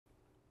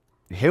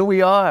Here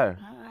we are.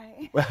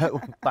 Hi.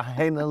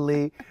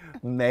 Finally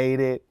made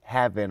it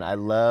happen.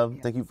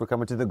 Thank you for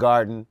coming to the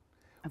garden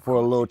Of for a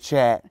course. little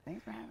chat.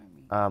 Thanks for having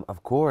me.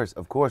 Of course.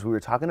 We were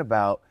talking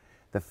about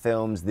the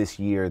films this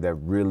year that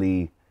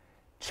really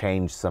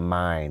changed some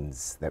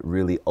minds, that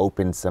really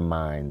opened some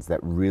minds, that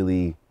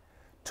really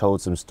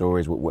told some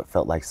stories with what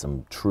felt like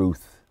some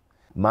truth.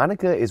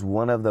 Monica is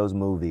one of those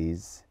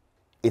movies.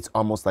 It's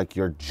almost like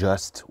you're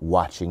just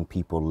watching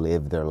people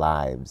live their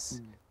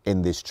lives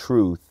in this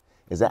truth.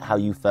 Is that how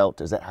you felt?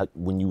 Is that how,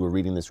 when you were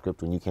reading the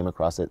script, when you came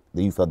across it,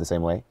 that you felt the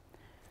same way?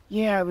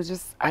 Yeah, it was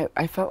just,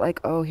 I felt like,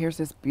 oh, here's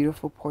this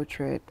beautiful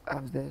portrait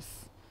of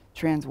this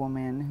trans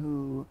woman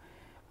who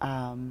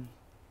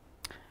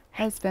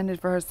has fended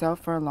for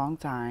herself for a long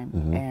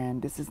time.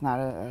 And this is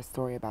not a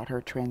story about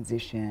her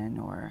transition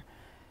or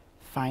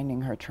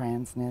finding her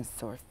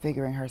transness or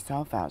figuring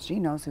herself out. She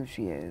knows who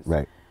she is.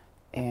 Right.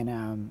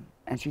 And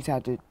she's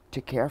had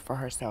to care for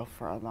herself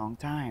for a long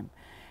time.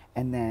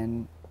 And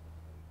then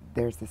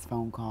there's this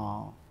phone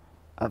call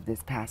of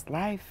this past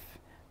life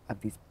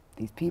of these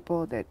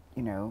people that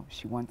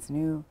she once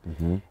knew,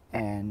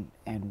 and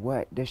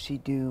what does she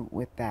do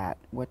with that?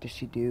 What does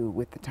she do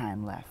with the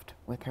time left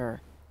with her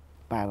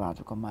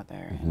biological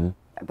mother? And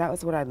that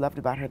was what I loved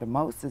about her the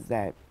most, is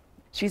that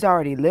she's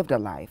already lived a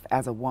life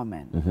as a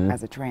woman,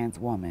 as a trans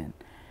woman,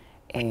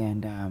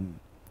 and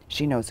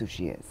she knows who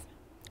she is.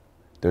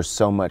 There's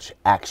so much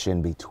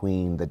action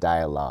between the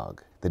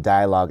dialogue. The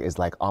dialogue is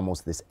like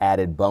almost this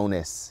added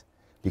bonus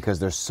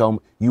because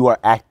you are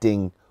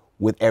acting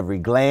with every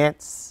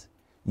glance.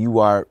 You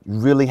are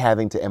really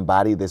having to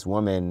embody this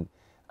woman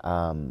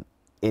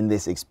in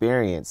this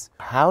experience.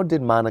 How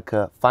did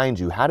Monica find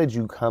you? How did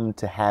you come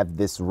to have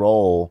this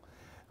role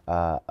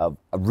of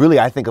really,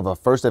 I think, of a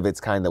first of its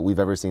kind that we've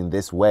ever seen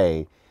this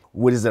way?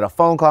 What is it, a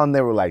phone call and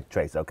they were like,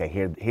 Trace, okay,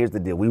 here's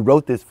the deal. We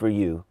wrote this for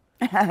you.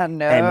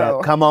 No.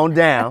 And come on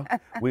down.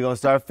 We're going to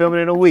start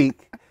filming in a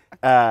week.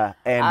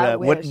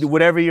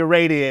 Whatever your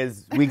rate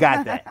is, we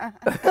got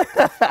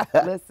that.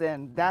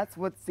 Listen, that's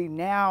what, see,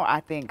 now I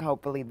think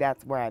hopefully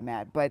that's where I'm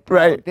at. But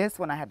Right. this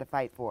one I had to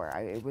fight for.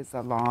 It was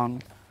a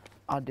long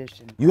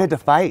audition. You had to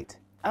fight.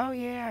 Oh,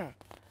 yeah.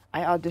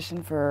 I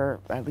auditioned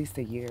for at least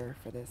a year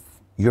for this.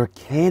 You're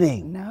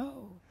kidding.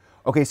 No.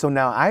 Okay, so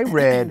now I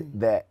read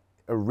that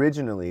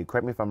originally,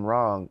 correct me if I'm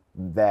wrong,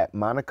 that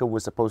Monica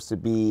was supposed to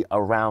be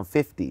around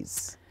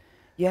 50s.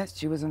 Yes,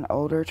 she was an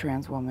older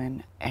trans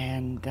woman,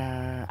 and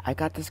I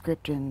got the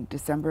script in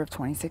December of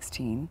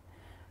 2016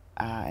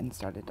 and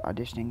started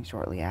auditioning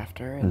shortly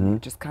after, and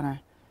it just kind of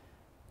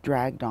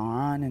dragged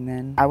on, and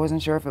then I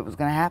wasn't sure if it was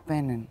going to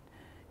happen, and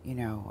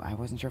I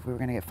wasn't sure if we were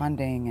going to get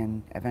funding,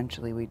 and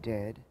eventually we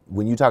did.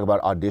 When you talk about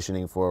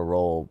auditioning for a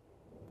role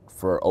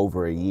for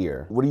over a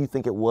year, what do you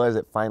think it was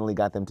that finally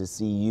got them to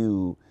see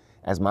you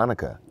as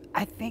Monica?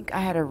 I think I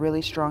had a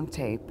really strong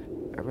tape,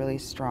 a really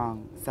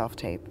strong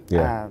self-tape.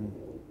 Yeah.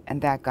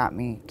 And that got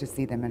me to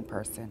see them in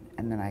person,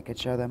 and then I could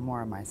show them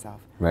more of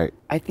myself. Right.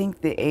 I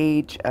think the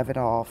age of it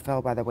all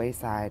fell by the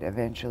wayside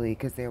eventually,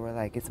 because they were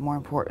like, it's more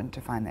important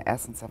to find the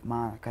essence of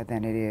Monica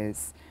than it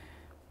is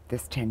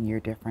this 10-year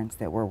difference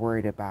that we're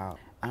worried about.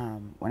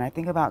 When I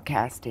think about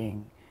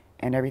casting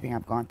and everything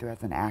I've gone through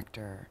as an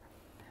actor,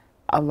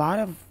 a lot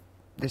of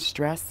the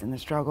stress and the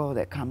struggle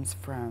that comes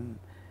from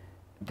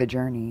the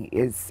journey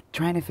is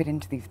trying to fit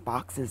into these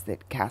boxes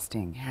that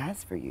casting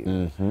has for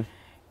you.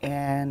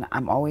 And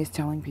I'm always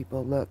telling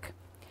people, look,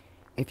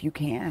 if you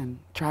can,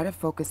 try to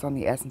focus on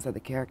the essence of the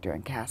character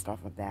and cast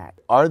off of that.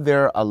 Are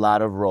there a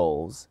lot of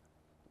roles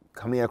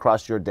coming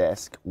across your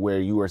desk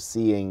where you are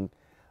seeing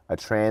a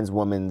trans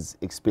woman's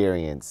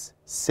experience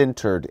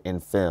centered in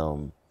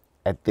film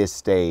at this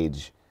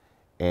stage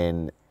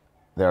in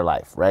their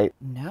life, right?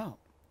 No.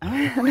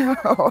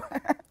 No.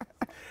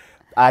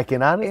 I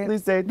can honestly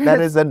say that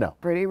is a no.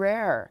 Pretty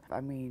rare. I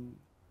mean,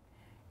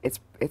 it's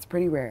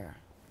pretty rare.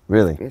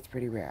 Really? It's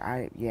pretty rare.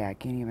 I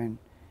can't even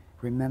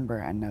remember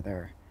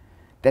another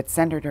that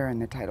centered her in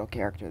the title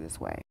character this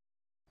way.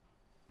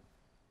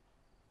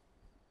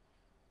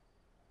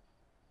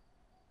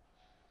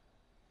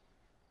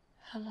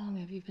 How long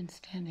have you been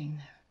standing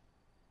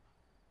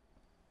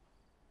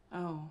there?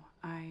 Oh,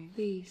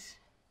 Please,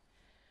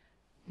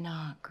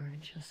 knock or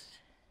just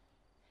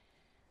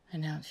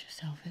announce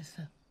yourself as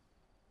the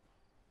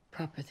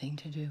proper thing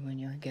to do when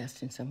you're a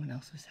guest in someone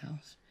else's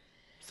house.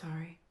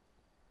 Sorry.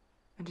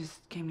 I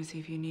just came to see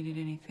if you needed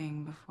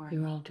anything before.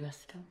 You're all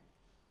dressed up.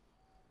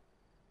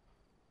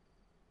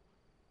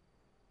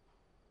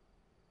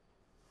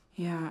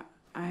 Yeah,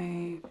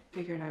 I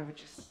figured I would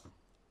just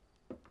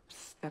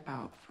step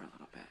out for a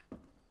little bit.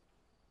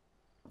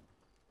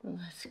 Well,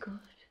 that's good.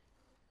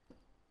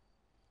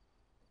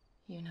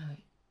 You know,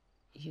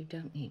 you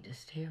don't need to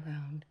stay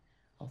around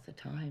all the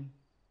time.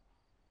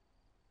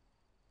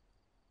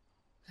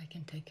 I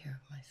can take care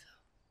of myself.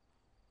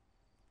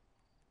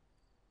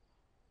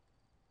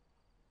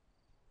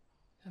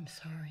 I'm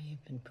sorry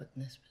you've been put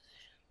in this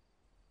position.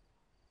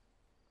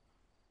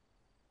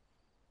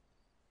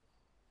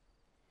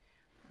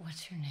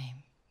 What's your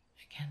name?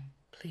 Again,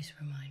 please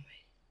remind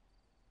me.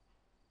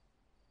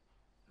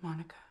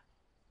 Monica.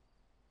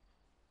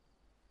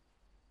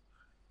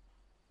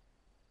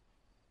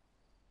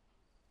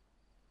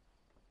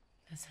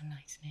 That's a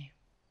nice name.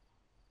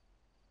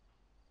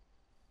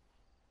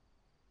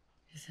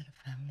 Is it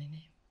a family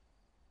name?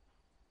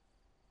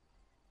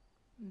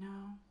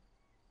 No.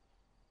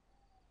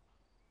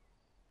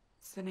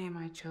 It's the name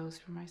I chose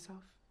for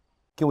myself.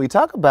 Can we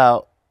talk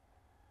about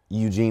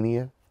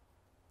Eugenia?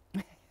 You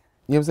know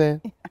what I'm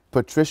saying?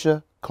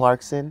 Patricia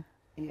Clarkson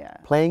Yeah.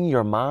 playing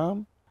your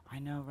mom? I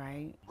know,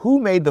 right? Who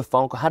made the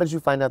phone call? How did you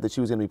find out that she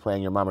was going to be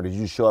playing your mom, or did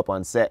you show up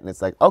on set and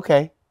it's like,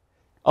 okay,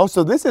 oh,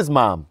 so this is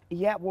mom?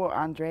 Yeah, well,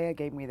 Andrea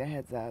gave me the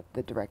heads up,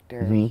 the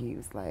director. Mm-hmm. He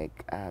was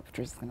like,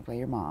 Patricia's going to play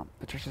your mom.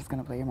 Patricia's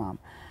going to play your mom.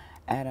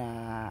 And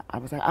I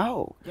was like,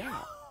 oh, yeah.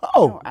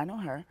 Oh. I know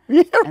her.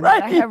 Yeah, and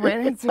right. then I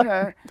ran into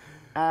her.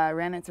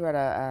 Ran into her at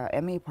a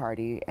Emmy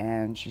party,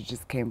 and she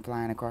just came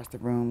flying across the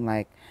room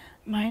like,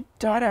 my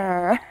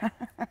daughter.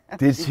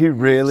 Did she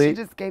really? She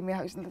just gave me a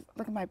hug. She said,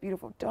 look at my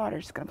beautiful daughter.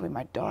 She's going to play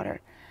my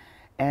daughter.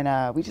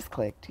 And we just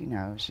clicked, you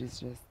know.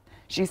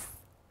 She's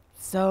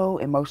so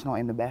emotional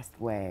in the best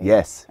way.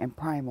 Yes. And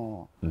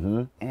primal.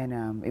 Mm-hmm.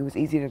 And it was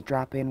easy to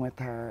drop in with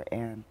her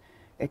and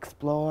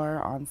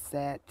explore on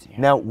set. Yeah.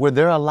 Now, were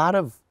there a lot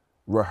of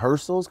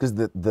rehearsals? Because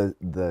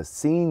the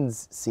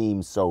scenes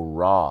seem so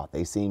raw.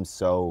 They seem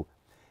so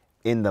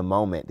in the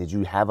moment. Did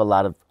you have a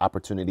lot of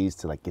opportunities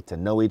to like get to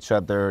know each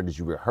other? Did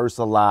you rehearse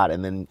a lot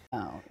and then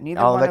No,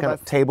 neither all one that of kind us.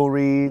 of table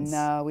reads?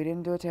 No, we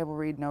didn't do a table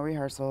read, no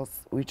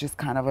rehearsals. We just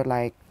kind of were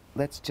like,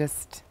 let's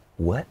just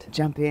What?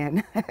 jump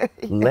in.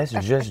 Let's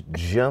just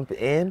jump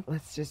in?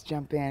 Let's just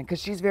jump in.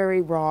 Because she's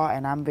very raw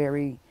and I'm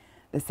very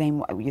the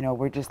same, you know,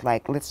 we're just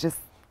like, let's just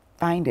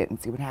find it and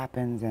see what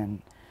happens.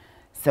 And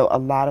so a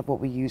lot of what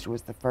we used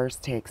was the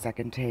first take,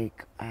 second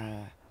take.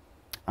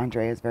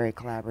 Andrea is very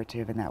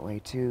collaborative in that way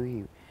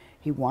too.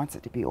 He wants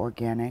it to be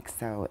organic,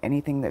 so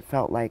anything that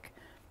felt like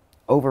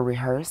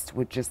over-rehearsed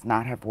would just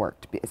not have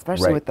worked,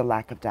 especially Right. with the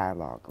lack of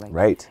dialogue. Like,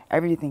 Right.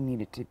 everything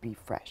needed to be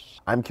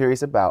fresh. I'm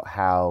curious about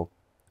how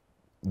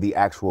the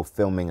actual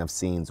filming of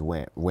scenes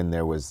went when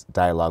there was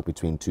dialogue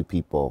between two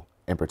people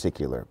in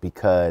particular,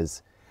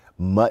 because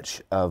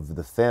much of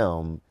the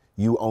film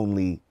you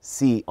only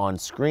see on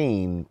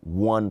screen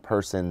one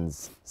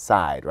person's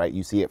side, right?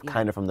 You see it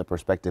kind of from the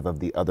perspective of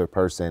the other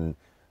person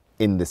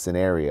in the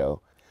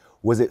scenario.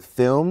 Was it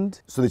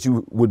filmed so that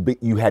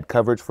you had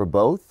coverage for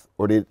both,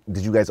 or did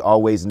you guys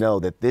always know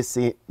that this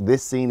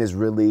scene is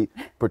really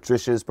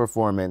Patricia's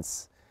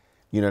performance,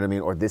 you know what I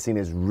mean, or this scene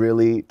is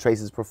really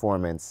Trace's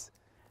performance?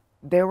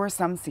 There were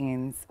some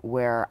scenes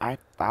where I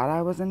thought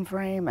I was in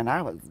frame and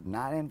I was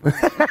not in frame.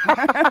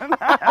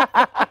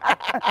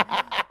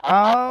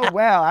 Oh,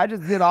 well, I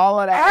just did all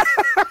of that.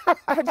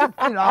 I just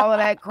did all of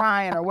that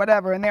crying or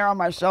whatever, and they're on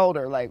my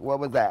shoulder. Like, what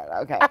was that?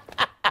 Okay.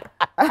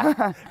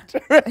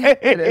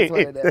 It is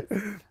what it is.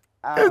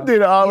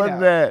 Did all you of know.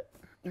 that.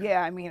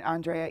 Yeah, I mean,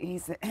 Andrea,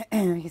 he's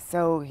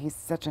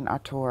such an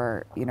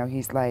auteur. You know,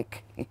 he's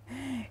like,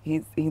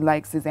 he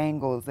likes his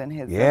angles and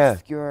his Yeah.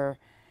 obscure,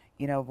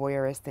 you know,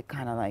 voyeuristic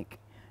kind of like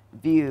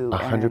view.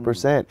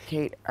 100%. And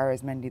Kate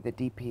Arizmendi, the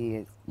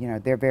DP, is, you know,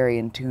 they're very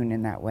in tune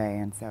in that way.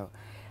 And so,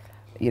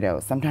 you know,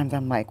 sometimes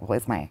I'm like, well,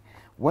 is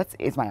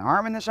my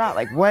arm in the shot?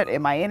 Like, what,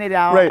 am I in it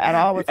out at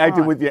all? What's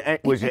Acting on? with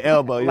your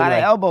elbow. A You're lot like,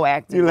 of elbow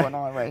acting you're going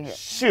on right here.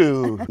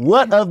 Shoot,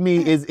 what of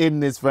me is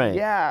in this frame?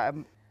 Yeah,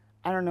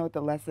 I don't know what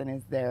the lesson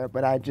is there,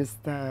 but I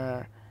just,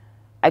 I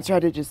try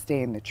to just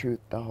stay in the truth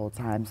the whole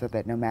time so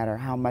that no matter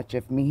how much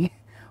of me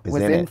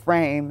was in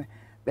frame,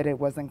 that it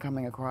wasn't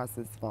coming across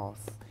as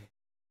false.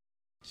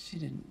 She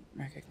didn't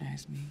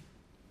recognize me.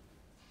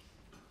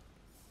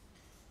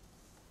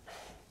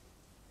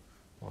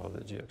 Well,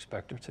 did you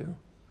expect her to?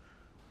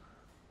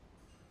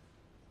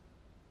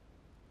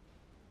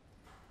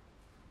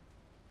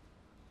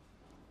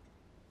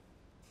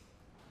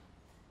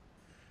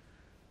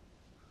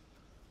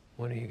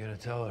 When are you gonna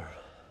tell her?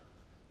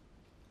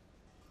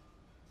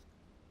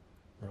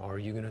 Or are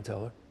you gonna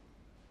tell her?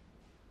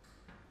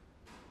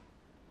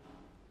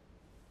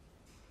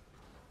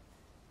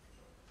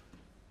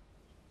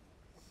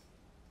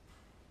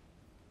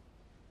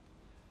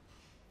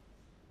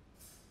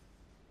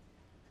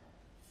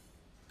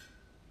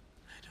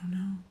 I don't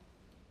know.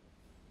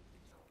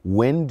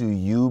 When do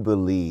you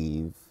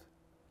believe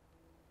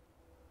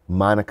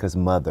Monica's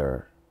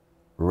mother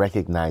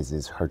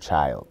recognizes her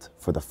child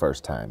for the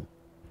first time?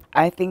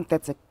 I think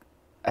that's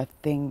a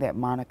thing that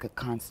Monica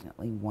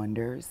constantly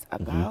wonders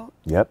about.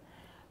 Yep.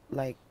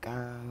 Like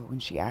when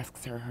she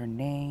asks her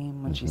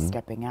name, when she's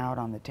stepping out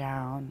on the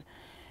town.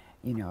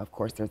 You know, of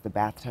course, there's the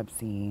bathtub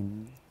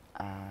scene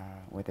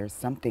where there's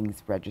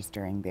something's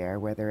registering there,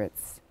 whether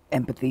it's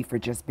empathy for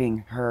just being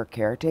her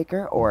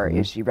caretaker or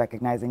is she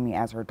recognizing me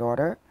as her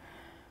daughter,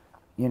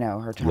 you know,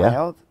 her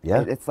child.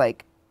 Yeah. It's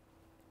like,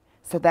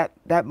 so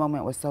that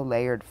moment was so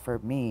layered for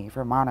me,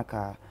 for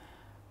Monica.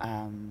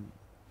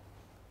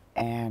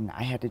 And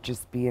I had to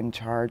just be in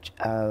charge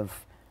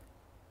of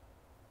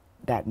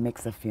that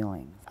mix of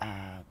feelings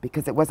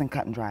because it wasn't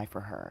cut and dry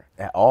for her.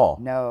 At all.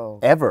 No.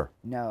 Ever.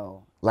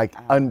 No. Like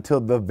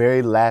until the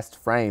very last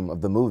frame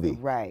of the movie.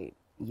 Right.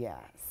 Yeah.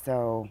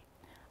 So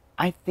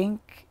I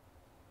think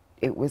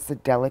it was a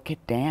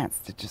delicate dance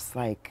to just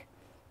like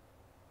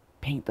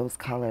paint those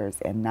colors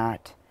and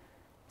not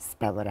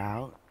spell it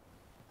out.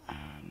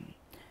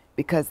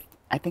 Because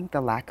I think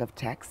the lack of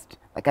text,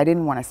 like I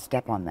didn't want to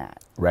step on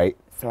that. Right.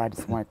 So I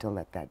just wanted to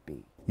let that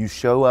be. You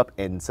show up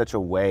in such a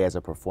way as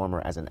a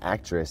performer, as an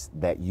actress,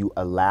 that you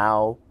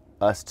allow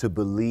us to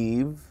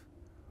believe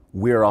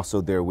we're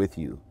also there with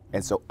you.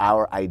 And so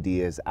our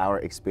ideas, our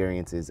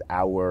experiences,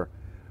 our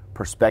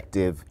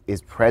perspective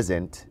is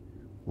present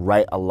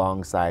right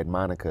alongside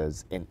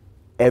Monica's in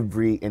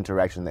every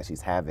interaction that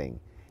she's having.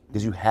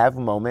 Did you have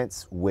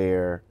moments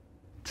where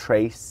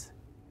Trace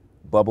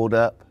bubbled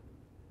up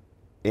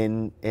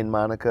in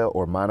Monica,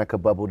 or Monica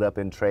bubbled up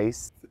in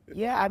Trace?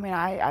 Yeah, I mean,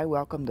 I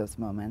welcome those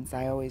moments.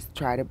 I always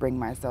try to bring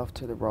myself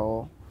to the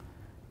role,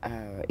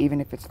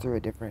 even if it's through a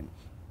different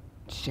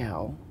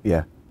shell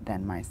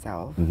than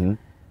myself. Mm-hmm.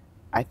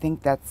 I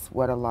think that's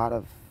what a lot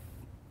of,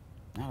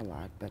 not a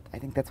lot, but I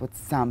think that's what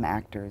some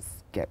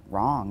actors get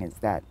wrong, is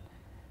that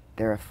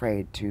they're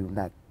afraid to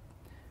let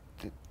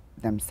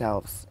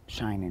themselves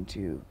shine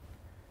into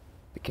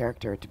the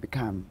character, to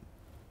become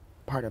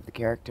part of the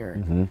character.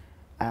 Mm-hmm.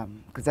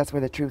 Because that's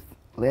where the truth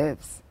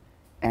lives.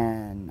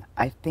 And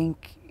I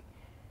think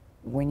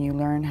when you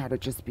learn how to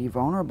just be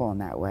vulnerable in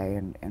that way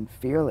and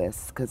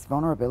fearless, because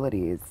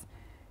vulnerability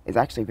is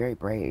actually very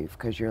brave,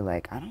 because you're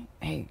like,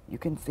 hey, you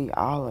can see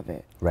all of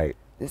it. Right.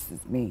 This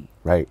is me.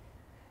 Right.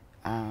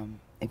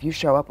 If you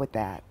show up with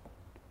that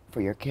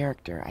for your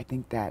character, I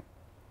think that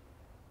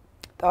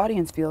the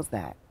audience feels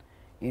that,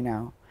 you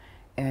know?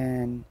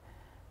 And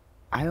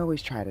I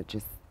always try to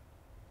just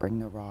bring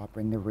the raw,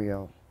 bring the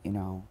real, you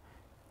know?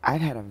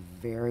 I've had a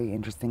very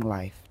interesting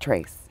life.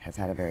 Trace has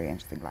had a very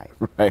interesting life.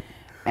 Right.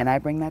 And I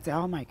bring that to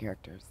all my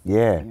characters.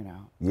 Yeah. You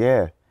know?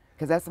 Yeah.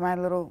 Because that's my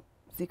little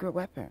secret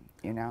weapon,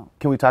 you know?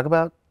 Can we talk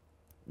about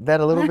that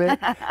a little bit?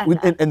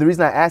 And the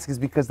reason I ask is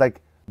because,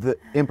 like,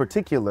 in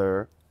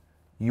particular,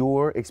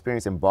 your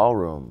experience in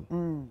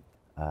ballroom,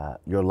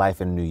 your life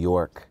in New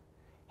York,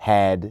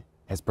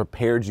 has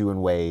prepared you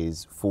in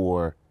ways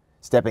for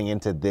stepping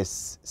into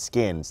this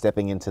skin,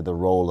 stepping into the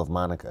role of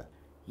Monica.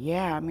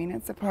 Yeah, I mean,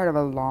 it's a part of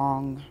a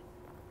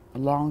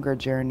longer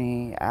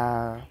journey.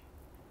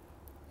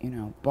 You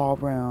know,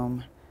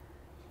 ballroom,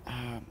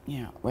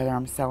 you know, whether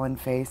I'm selling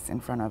face in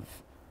front of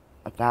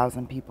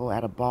 1,000 people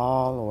at a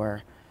ball,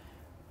 or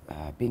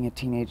being a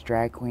teenage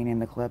drag queen in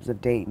the clubs of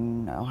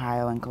Dayton,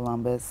 Ohio, and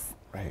Columbus.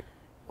 Right.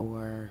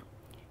 Or,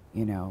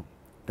 you know,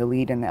 the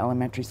lead in the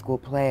elementary school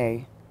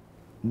play,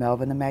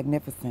 Melvin the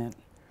Magnificent,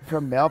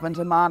 from Melvin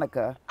to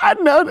Monica. I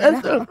know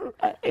that's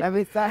And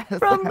besides,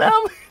 from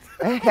Melvin.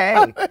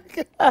 hey,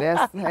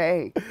 that's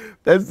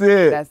That's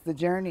it. That's the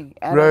journey.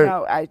 I Right. don't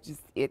know.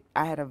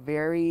 I had a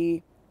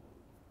very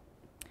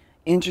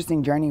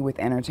interesting journey with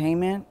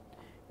entertainment,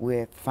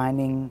 with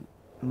finding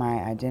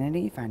my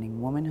identity, finding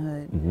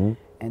womanhood,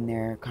 and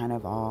they're kind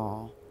of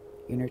all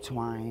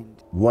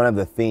intertwined. One of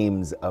the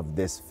themes of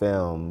this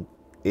film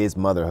is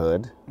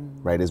motherhood,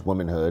 right? Is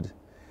womanhood,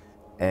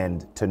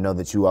 and to know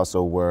that you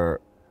also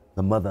were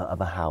the mother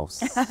of a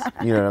house.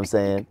 You know what I'm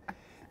saying?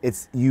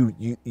 It's you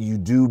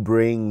do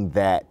bring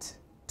that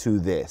to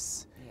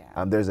this.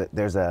 Yeah.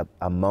 There's a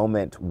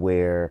moment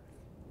where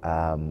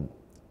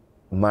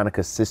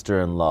Monica's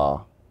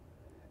sister-in-law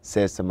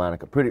says to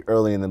Monica pretty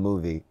early in the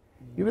movie,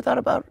 "You ever thought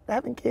about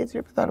having kids? You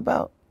ever thought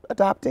about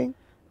adopting?"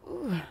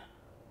 Ooh.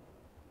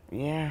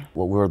 Yeah.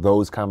 What were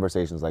those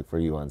conversations like for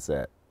you on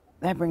set?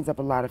 That brings up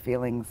a lot of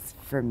feelings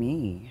for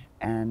me,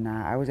 and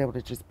I was able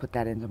to just put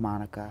that into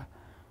Monica.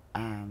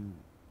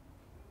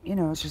 You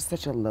know, it's just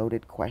such a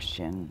loaded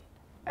question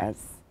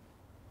as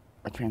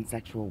a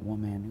transsexual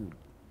woman who,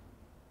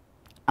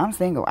 I'm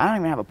single, I don't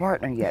even have a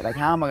partner yet. Like,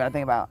 how am I gonna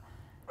think about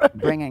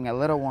bringing a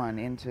little one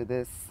into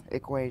this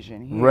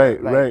equation here?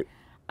 Right, like, right.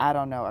 I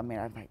don't know. I mean,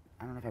 I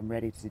don't know if I'm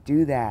ready to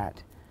do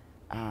that.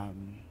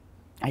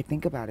 I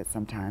think about it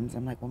sometimes.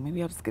 I'm like, well,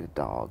 maybe I'll just get a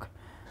dog.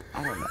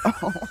 I don't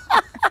know.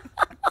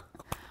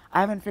 I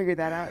haven't figured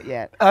that out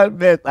yet. I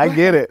bet. I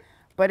get it.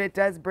 But it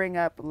does bring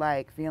up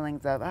like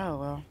feelings of,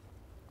 how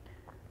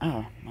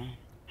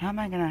am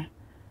I gonna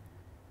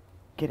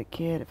get a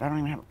kid if I don't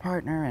even have a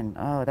partner? And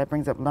that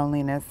brings up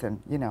loneliness,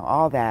 and you know,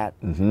 all that.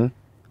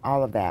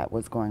 All of that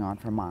was going on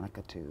for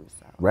Monica too.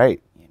 So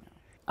Right. you know.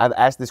 I've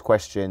asked this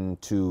question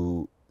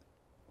to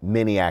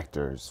many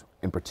actors.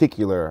 In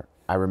particular,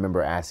 I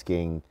remember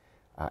asking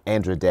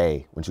Andra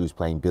Day when she was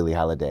playing Billie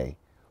Holiday,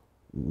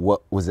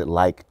 what was it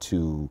like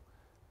to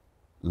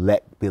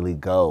let Billie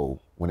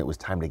go when it was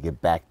time to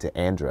get back to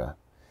Andra?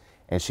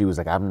 And she was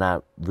like, I'm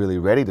not really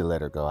ready to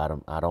let her go. I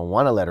don't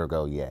want to let her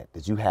go yet.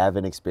 Did you have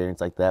an experience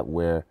like that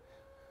where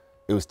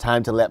it was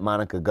time to let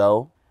Monica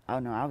go? Oh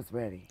no, I was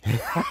ready.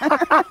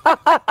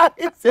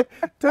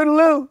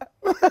 Toodaloo.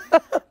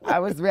 I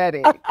was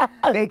ready.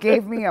 They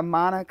gave me a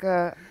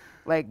Monica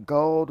like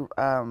gold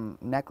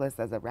necklace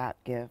as a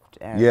wrap gift.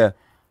 And Yeah.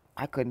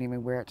 I couldn't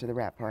even wear it to the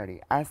rap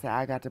party. I said,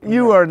 I got to put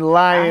You her, are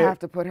lying. I have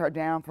to put her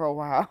down for a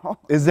while.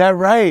 Is that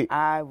right?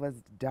 I was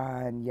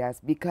done, yes,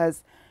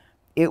 because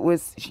it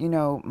was, you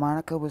know,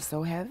 Monica was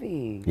so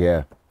heavy.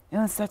 Yeah. It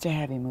was such a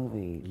heavy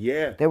movie.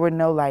 Yeah. There were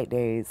no light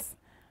days.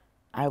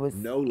 I was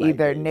No light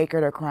either days.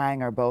 naked or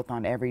crying or both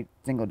on every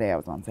single day I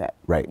was on set.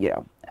 Right. You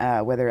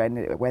know, whether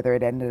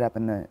it ended up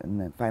in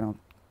the final,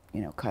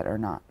 you know, cut or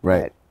not.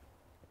 Right. But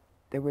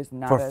there was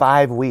not For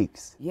 5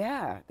 weeks.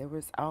 Yeah, there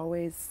was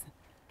always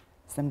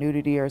some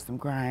nudity or some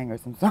crying or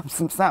some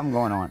something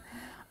going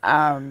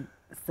on.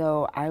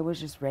 So I was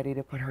just ready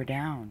to put her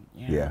down.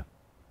 Yeah.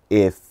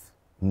 If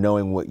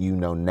knowing what you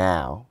know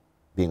now,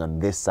 being on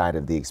this side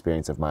of the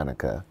experience of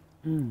Monica,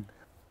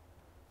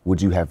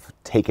 would you have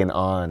taken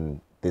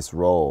on this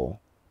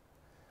role?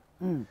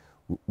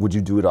 Would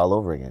you do it all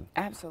over again?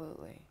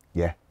 Absolutely.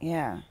 Yeah.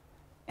 Yeah,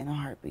 in a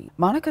heartbeat.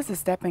 Monica's a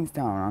stepping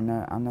stone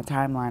on the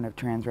timeline of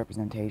trans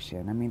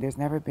representation. I mean, there's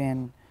never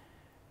been.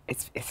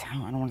 It's I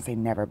don't want to say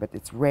never, but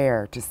it's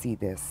rare to see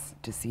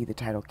the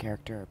title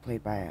character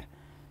played by a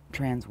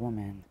trans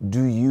woman.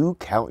 Do you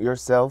count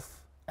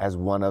yourself as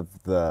one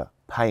of the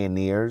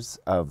pioneers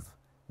of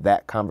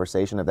that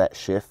conversation, of that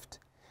shift?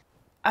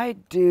 I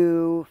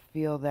do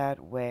feel that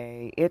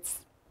way.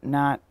 It's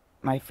not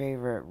my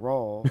favorite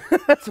role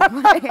to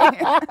play.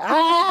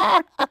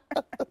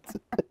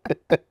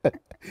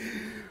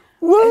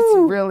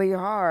 Woo! It's really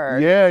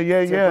hard. Yeah,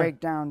 yeah, to yeah. break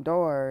down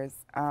doors.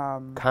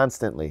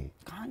 Constantly.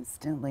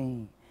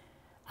 Constantly.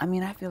 I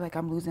mean, I feel like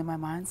I'm losing my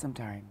mind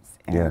sometimes.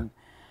 And Yeah.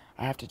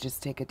 I have to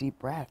just take a deep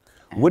breath.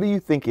 What do you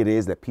think it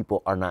is that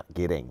people are not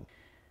getting?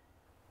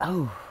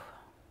 Oh,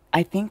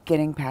 I think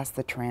getting past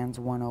the trans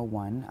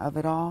 101 of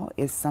it all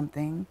is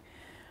something.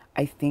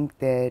 I think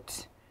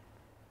that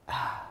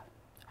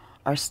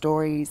our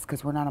stories,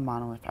 because we're not a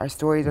monolith, our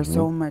stories are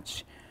so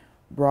much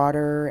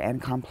broader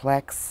and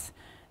complex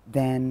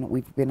than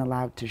we've been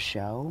allowed to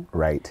show.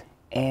 Right.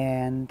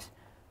 And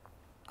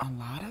a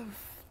lot of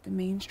the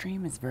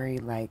mainstream is very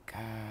like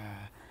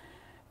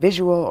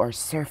visual or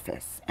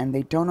surface, and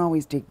they don't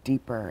always dig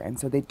deeper, and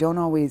so they don't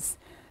always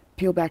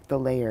peel back the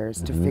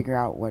layers to figure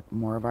out what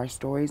more of our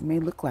stories may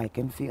look like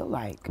and feel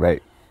like.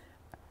 Right.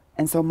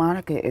 And so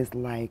Monica is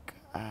like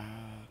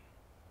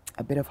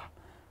a bit of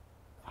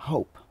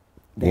hope.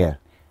 That, Yeah.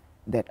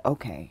 That,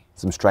 okay,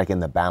 Some striking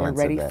the they're balance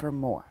ready of that. for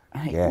more.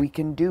 Yeah. We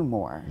can do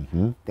more.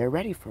 They're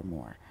ready for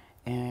more.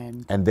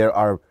 And And there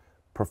are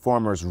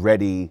performers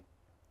ready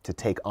to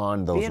take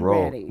on those Being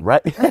roles. ready.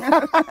 Right.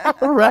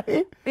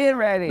 Right. being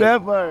ready.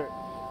 That part.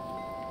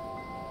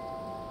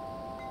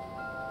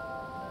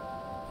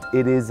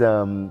 It is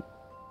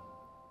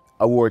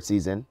award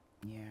season.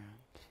 Yeah.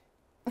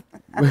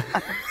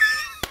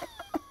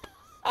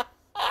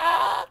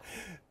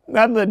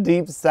 Not the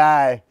deep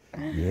sigh.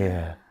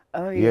 Yeah.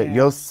 Oh, yeah.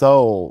 Your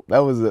soul. That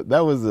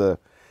was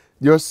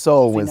your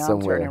soul See, went now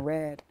somewhere. I'm turning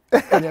red.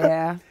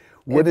 Yeah.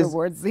 What It's is-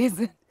 award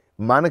season.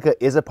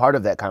 Monica is a part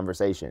of that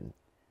conversation.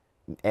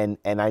 And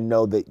I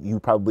know that you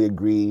probably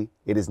agree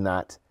it is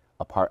not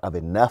a part of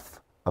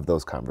enough of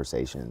those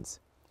conversations.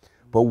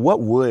 But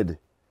what would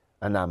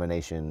a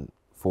nomination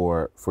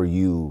for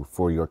you,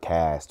 for your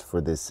cast,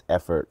 for this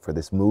effort, for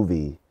this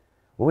movie,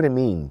 what would it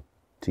mean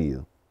to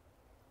you?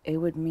 It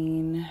would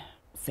mean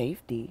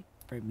safety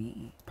for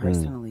me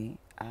personally.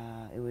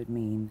 It would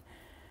mean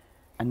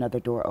another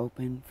door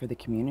open for the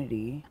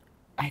community.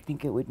 I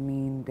think it would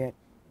mean that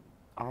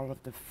all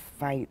of the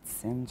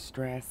fights and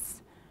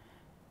stress,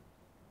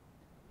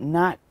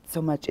 not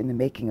so much in the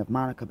making of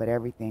Monica, but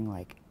everything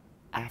like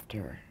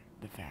after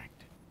the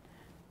fact,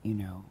 you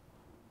know,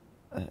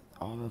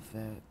 all of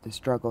the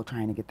struggle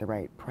trying to get the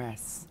right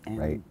press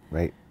and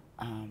Right.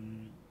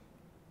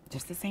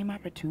 just the same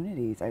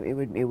opportunities. It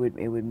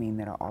would mean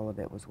that all of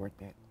it was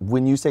worth it.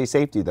 When you say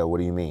safety, though, what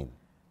do you mean?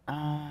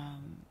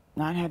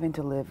 Not having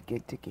to live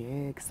gig to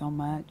gig so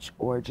much,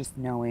 or just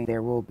knowing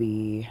there will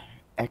be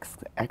X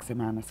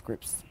amount of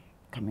scripts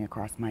coming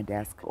across my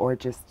desk, or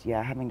just,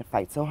 having to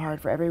fight so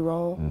hard for every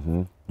role.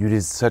 You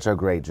did such a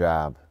great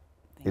job.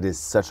 It is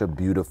such a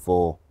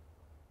beautiful,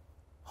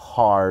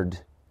 hard,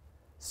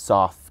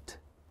 soft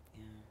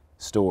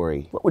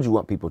story. What would you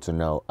want people to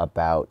know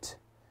about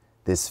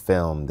this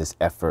film, this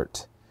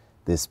effort,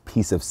 this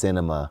piece of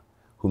cinema,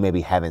 who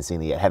maybe haven't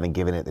seen it yet, haven't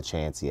given it the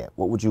chance yet?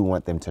 What would you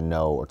want them to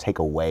know or take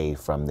away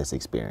from this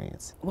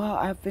experience? Well,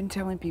 I've been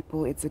telling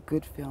people it's a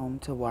good film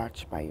to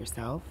watch by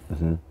yourself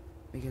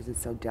because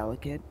it's so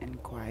delicate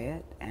and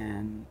quiet,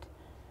 and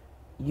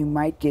you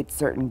might get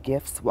certain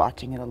gifts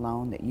watching it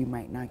alone that you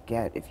might not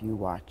get if you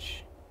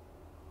watch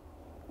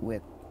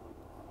with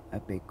a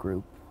big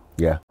group.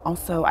 Yeah.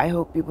 Also, I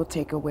hope people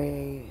take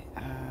away,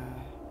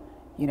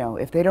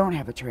 if they don't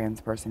have a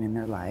trans person in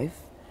their life,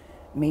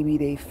 maybe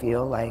they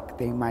feel like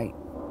they might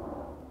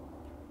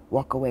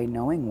walk away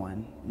knowing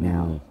one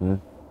now.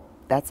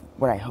 That's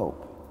what I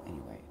hope,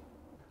 anyway.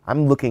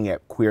 I'm looking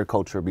at queer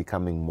culture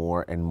becoming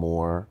more and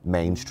more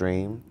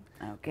mainstream,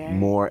 Okay.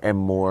 more and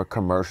more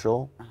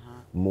commercial,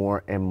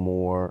 more and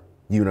more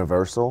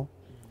universal.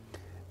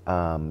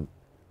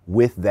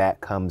 With that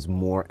comes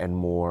more and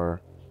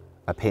more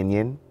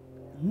opinion,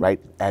 right?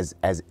 As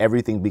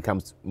everything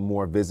becomes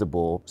more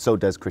visible, so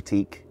does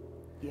critique.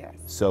 Yes.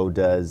 So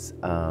does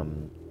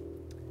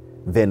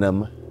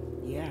venom.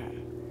 Yeah.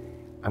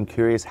 I'm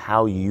curious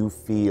how you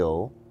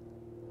feel,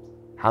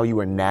 how you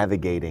are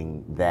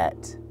navigating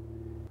that.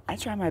 I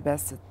try my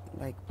best to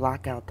like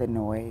block out the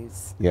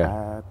noise.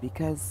 Yeah.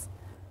 Because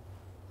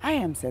I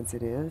am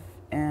sensitive,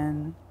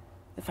 and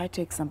if I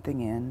take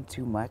something in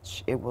too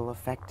much, it will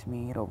affect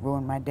me. It'll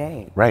ruin my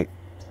day. Right.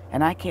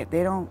 And I can't,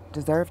 they don't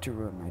deserve to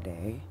ruin my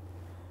day.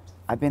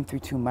 I've been through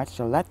too much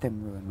to let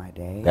them ruin my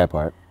day. That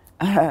part.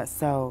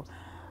 So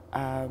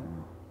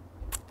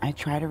I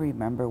try to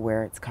remember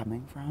where it's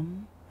coming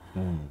from.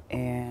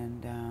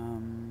 And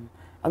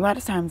a lot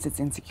of times it's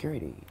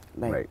insecurity,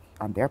 like Right.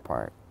 on their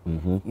part,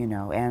 you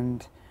know,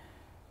 and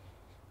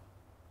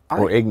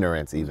Or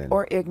ignorance even.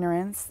 or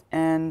ignorance.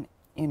 And,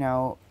 you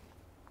know,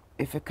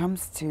 if it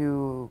comes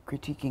to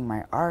critiquing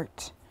my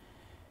art,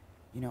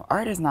 you know,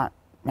 art is not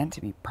meant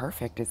to be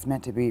perfect. It's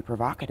meant to be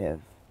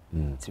provocative.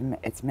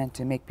 It's meant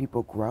to make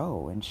people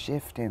grow and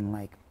shift and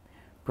like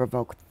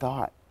provoke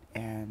thought.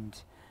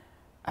 And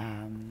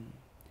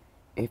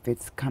if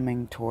it's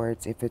coming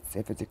towards, if it's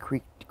a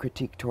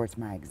critique towards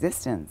my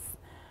existence,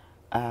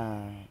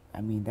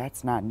 I mean,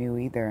 that's not new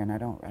either. And I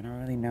don't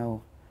really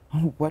know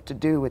what to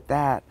do with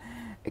that,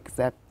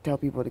 except tell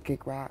people to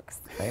kick rocks.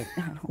 Like,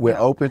 With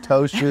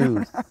open-toe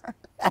shoes.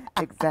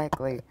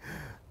 exactly.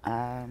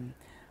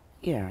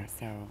 Yeah,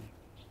 so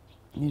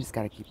you just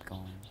got to keep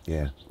going.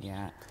 Yeah.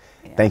 Yeah.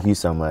 Thank you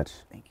so much.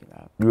 Thank you,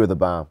 love. You were the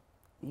bomb.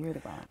 You're the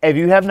bomb. If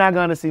you have not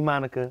gone to see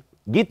Monica,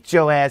 get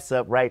your ass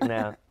up right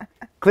now.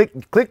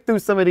 click through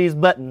some of these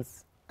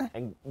buttons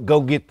and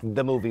go get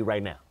the movie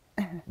right now.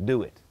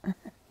 Do it.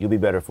 You'll be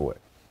better for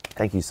it.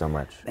 Thank you so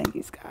much. Thank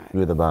you, Scott.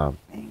 You're the bomb.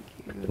 Thank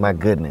you. My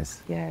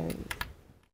goodness. Yes.